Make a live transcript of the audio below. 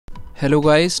Hello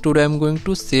guys, today I am going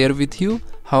to share with you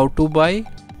how to buy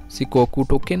Shikoku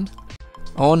token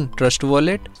on Trust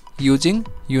Wallet using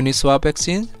UniSwap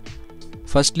exchange.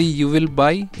 Firstly, you will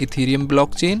buy Ethereum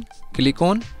blockchain. Click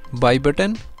on buy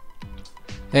button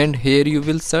and here you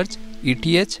will search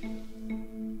ETH.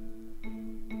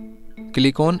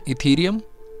 Click on Ethereum.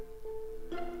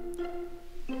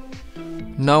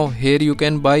 Now here you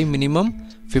can buy minimum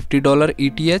 $50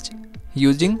 ETH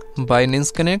using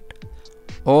Binance Connect,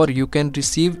 or you can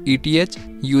receive ETH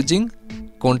using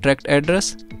contract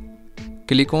address.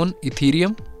 Click on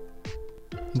Ethereum,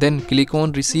 then click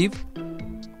on receive.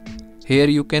 Here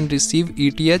you can receive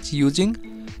ETH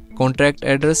using contract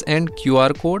address and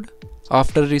QR code.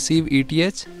 After receive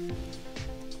ETH,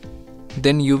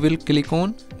 then you will click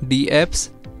on dApps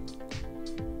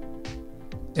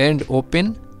and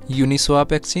open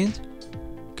UniSwap exchange.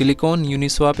 Click on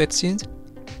UniSwap exchange.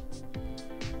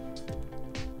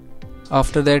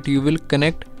 After that you will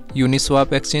connect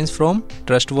UniSwap exchange from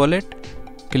Trust Wallet.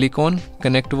 Click on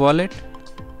connect wallet,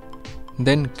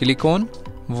 then click on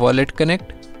wallet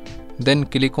connect, then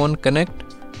click on connect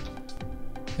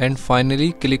and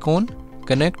finally click on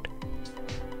connect.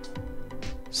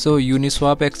 So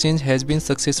UniSwap exchange has been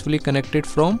successfully connected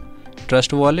from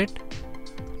Trust Wallet.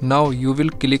 Now you will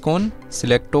click on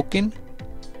select token.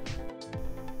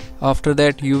 After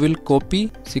that you will copy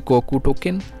Shikoku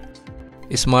token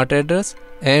smart address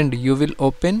and you will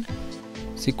open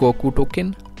Shikoku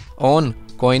token on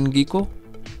CoinGecko.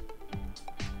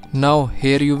 Now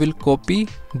here you will copy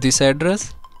this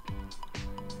address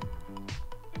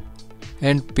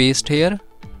and paste here.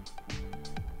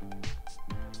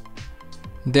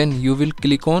 Then you will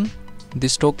click on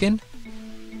this token.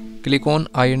 Click on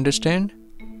I understand.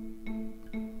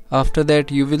 After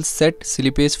that you will set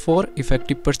slippage for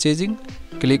effective purchasing.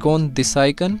 Click on this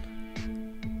icon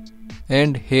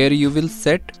and here you will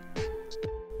set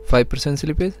 5%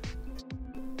 slippage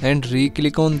and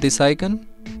re-click on this icon.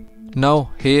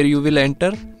 Now here you will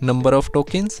enter number of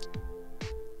tokens,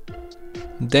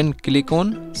 then click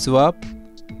on swap.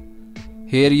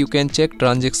 Here you can check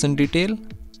transaction detail,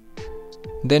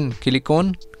 then click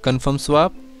on confirm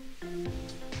swap.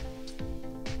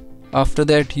 After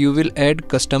that you will add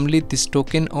customly this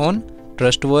token on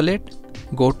Trust Wallet.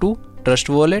 Go to Trust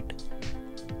Wallet,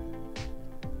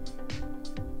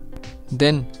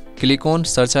 then click on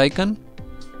search icon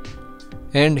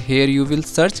and here you will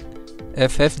search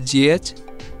FFGH,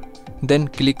 then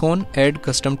click on add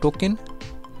custom token.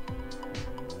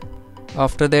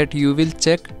 After that you will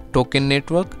check token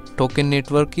network. Token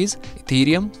network is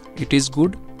Ethereum, it is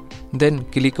good. Then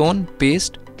click on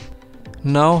paste.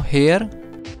 Now here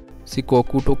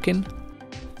Shikoku token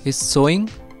is showing,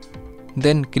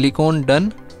 then click on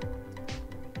done.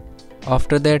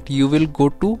 After that you will go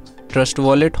to Trust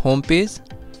Wallet homepage.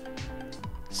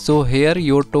 So here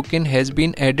your token has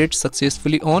been added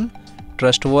successfully on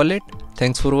Trust Wallet.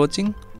 Thanks for watching.